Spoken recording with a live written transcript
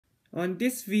On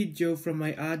this video from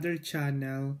my other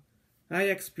channel, I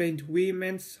explained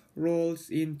women's roles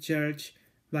in church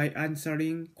by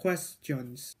answering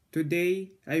questions.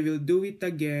 Today, I will do it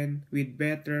again with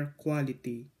better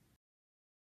quality.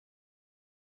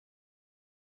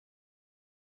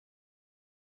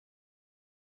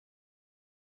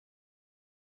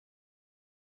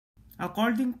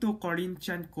 According to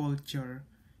Corinthian culture,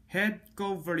 head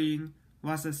covering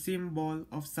was a symbol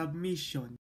of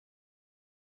submission.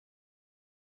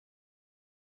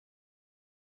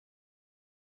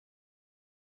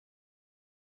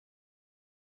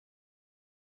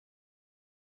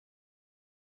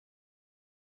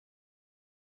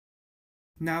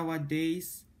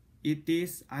 Nowadays, it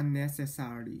is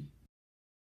unnecessary.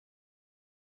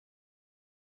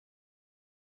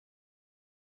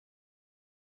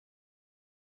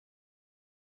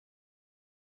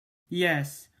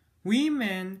 Yes,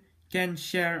 women can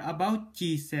share about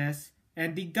Jesus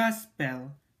and the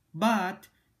gospel, but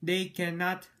they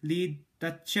cannot lead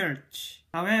the church.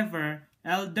 However,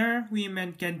 elder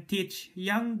women can teach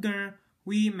younger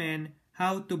women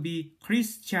how to be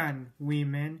Christian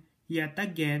women. Yet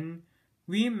again,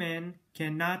 women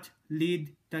cannot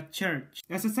lead the church.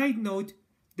 As a side note,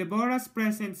 Deborah's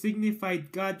presence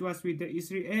signified God was with the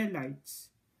Israelites.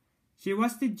 She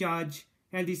was the judge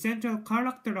and the central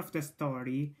character of the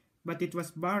story, but it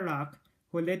was Barak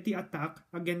who led the attack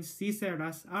against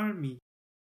Sisera's army.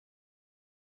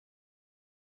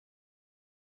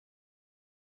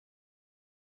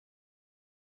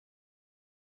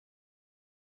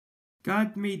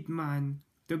 God made man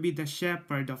to be the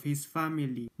shepherd of his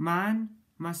family. Man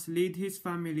must lead his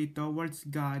family towards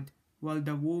God while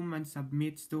the woman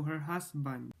submits to her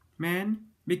husband.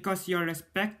 Men, because your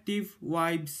respective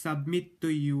wives submit to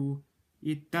you,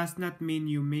 it does not mean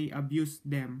you may abuse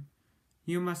them.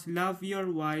 You must love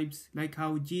your wives like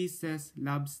how Jesus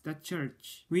loves the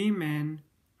church. Women,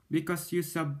 because you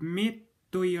submit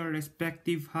to your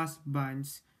respective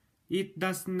husbands, it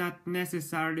does not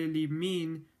necessarily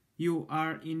mean you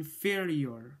are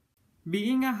inferior.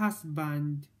 Being a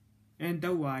husband and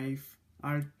a wife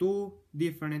are two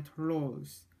different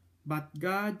roles, but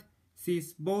God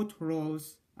sees both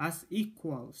roles as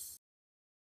equals.